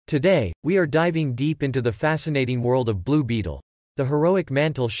Today, we are diving deep into the fascinating world of Blue Beetle, the heroic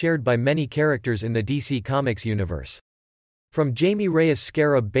mantle shared by many characters in the DC Comics universe. From Jaime Reyes'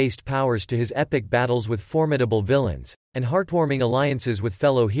 Scarab-based powers to his epic battles with formidable villains, and heartwarming alliances with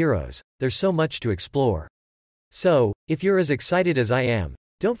fellow heroes, there's so much to explore. So, if you're as excited as I am,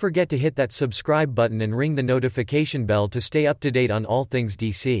 don't forget to hit that subscribe button and ring the notification bell to stay up to date on all things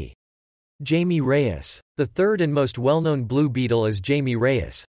DC. Jaime Reyes. The third and most well-known Blue Beetle is Jaime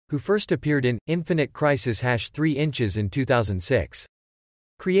Reyes, who first appeared in Infinite Crisis 3 Inches in 2006.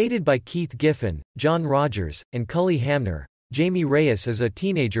 Created by Keith Giffen, John Rogers, and Cully Hamner, Jaime Reyes is a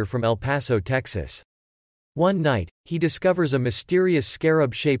teenager from El Paso, Texas. One night, he discovers a mysterious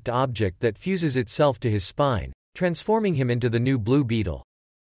scarab-shaped object that fuses itself to his spine, transforming him into the new Blue Beetle.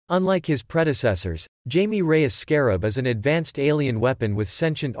 Unlike his predecessors, Jaime Reyes' Scarab is an advanced alien weapon with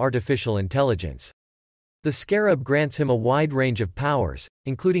sentient artificial intelligence. The Scarab grants him a wide range of powers,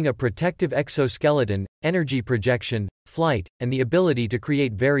 including a protective exoskeleton, energy projection, flight, and the ability to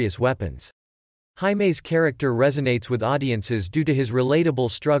create various weapons. Jaime's character resonates with audiences due to his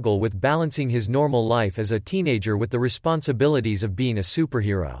relatable struggle with balancing his normal life as a teenager with the responsibilities of being a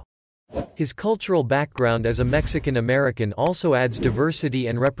superhero. His cultural background as a Mexican American also adds diversity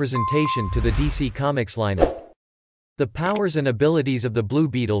and representation to the DC Comics lineup. The powers and abilities of the Blue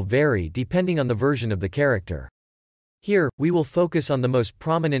Beetle vary depending on the version of the character. Here, we will focus on the most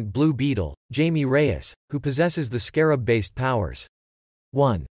prominent Blue Beetle, Jaime Reyes, who possesses the Scarab-based powers.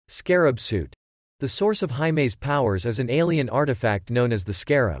 1. Scarab Suit. The source of Jaime's powers is an alien artifact known as the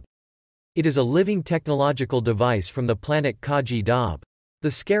Scarab. It is a living technological device from the planet Kaji Dab. The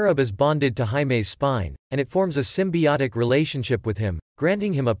Scarab is bonded to Jaime's spine, and it forms a symbiotic relationship with him,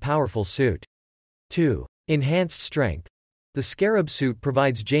 granting him a powerful suit. 2. Enhanced Strength. The Scarab suit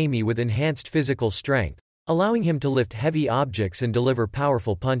provides Jaime with enhanced physical strength, allowing him to lift heavy objects and deliver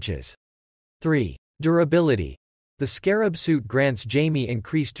powerful punches. 3. Durability. The Scarab suit grants Jaime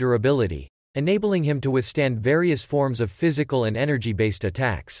increased durability, enabling him to withstand various forms of physical and energy-based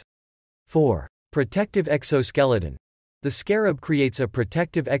attacks. 4. Protective Exoskeleton. The Scarab creates a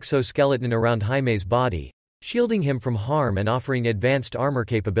protective exoskeleton around Jaime's body, shielding him from harm and offering advanced armor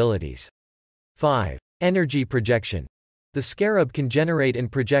capabilities. 5. Energy Projection. The Scarab can generate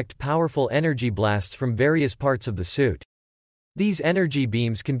and project powerful energy blasts from various parts of the suit. These energy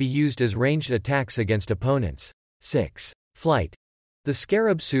beams can be used as ranged attacks against opponents. 6. Flight. The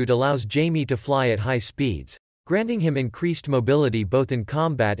Scarab suit allows Jaime to fly at high speeds, granting him increased mobility both in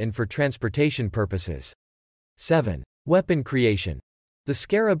combat and for transportation purposes. 7. Weapon Creation. The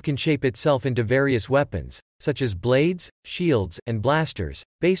Scarab can shape itself into various weapons, such as blades, shields, and blasters,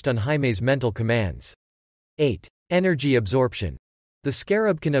 based on Jaime's mental commands. 8. Energy Absorption. The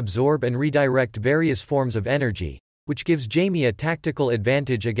Scarab can absorb and redirect various forms of energy, which gives Jaime a tactical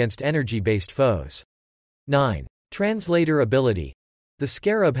advantage against energy-based foes. 9. Translator Ability. The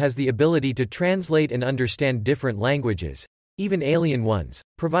Scarab has the ability to translate and understand different languages, even alien ones,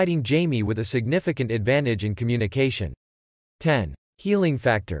 providing Jaime with a significant advantage in communication. 10. Healing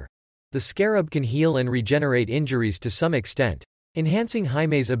Factor. The Scarab can heal and regenerate injuries to some extent, enhancing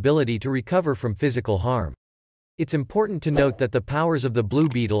Jaime's ability to recover from physical harm. It's important to note that the powers of the Blue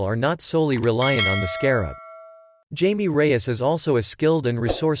Beetle are not solely reliant on the Scarab. Jaime Reyes is also a skilled and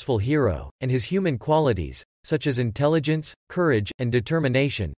resourceful hero, and his human qualities, such as intelligence, courage, and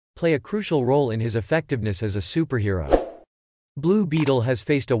determination, play a crucial role in his effectiveness as a superhero. Blue Beetle has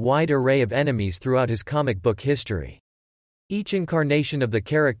faced a wide array of enemies throughout his comic book history. Each incarnation of the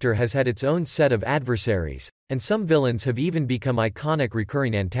character has had its own set of adversaries, and some villains have even become iconic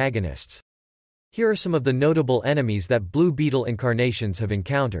recurring antagonists. Here are some of the notable enemies that Blue Beetle incarnations have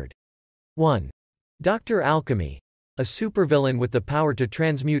encountered. 1. Dr. Alchemy. A supervillain with the power to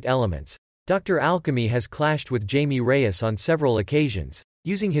transmute elements, Dr. Alchemy has clashed with Jaime Reyes on several occasions,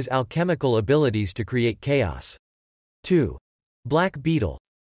 using his alchemical abilities to create chaos. 2. Black Beetle.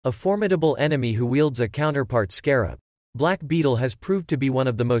 A formidable enemy who wields a counterpart Scarab, Black Beetle has proved to be one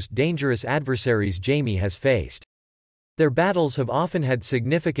of the most dangerous adversaries Jaime has faced. Their battles have often had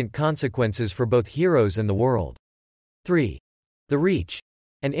significant consequences for both heroes and the world. 3. The Reach.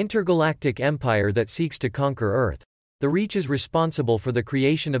 An intergalactic empire that seeks to conquer Earth. The Reach is responsible for the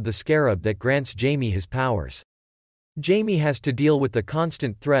creation of the Scarab that grants Jaime his powers. Jaime has to deal with the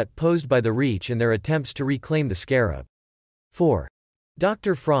constant threat posed by the Reach in their attempts to reclaim the Scarab. 4.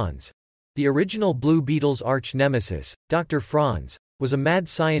 Dr. Franz. The original Blue Beetle's arch-nemesis, Dr. Franz, was a mad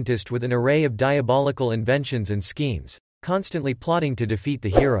scientist with an array of diabolical inventions and schemes, constantly plotting to defeat the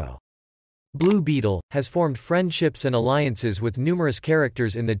hero. Blue Beetle has formed friendships and alliances with numerous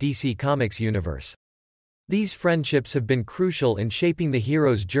characters in the DC Comics universe. These friendships have been crucial in shaping the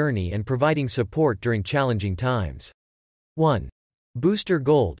hero's journey and providing support during challenging times. 1. Booster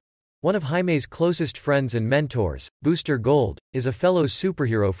Gold. One of Jaime's closest friends and mentors, Booster Gold, is a fellow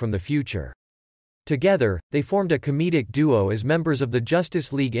superhero from the future. Together, they formed a comedic duo as members of the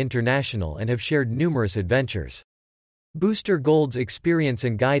Justice League International and have shared numerous adventures. Booster Gold's experience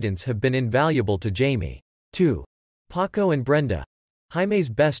and guidance have been invaluable to Jaime. 2. Paco and Brenda. Jaime's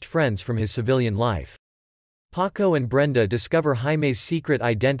best friends from his civilian life. Paco and Brenda discover Jaime's secret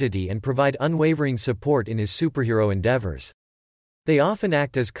identity and provide unwavering support in his superhero endeavors. They often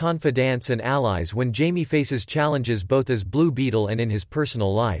act as confidants and allies when Jaime faces challenges both as Blue Beetle and in his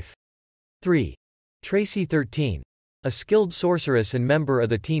personal life. 3. Tracy 13. A skilled sorceress and member of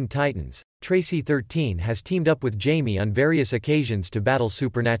the Teen Titans, Tracy 13 has teamed up with Jaime on various occasions to battle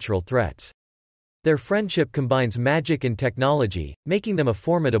supernatural threats. Their friendship combines magic and technology, making them a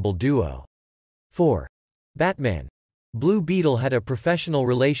formidable duo. 4. Batman. Blue Beetle had a professional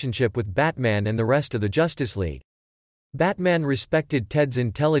relationship with Batman and the rest of the Justice League. Batman respected Ted's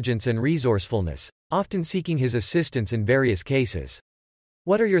intelligence and resourcefulness, often seeking his assistance in various cases.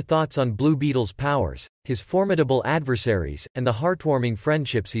 What are your thoughts on Blue Beetle's powers, his formidable adversaries, and the heartwarming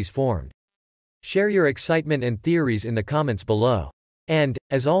friendships he's formed? Share your excitement and theories in the comments below. And,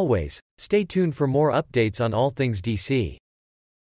 as always, stay tuned for more updates on all things DC.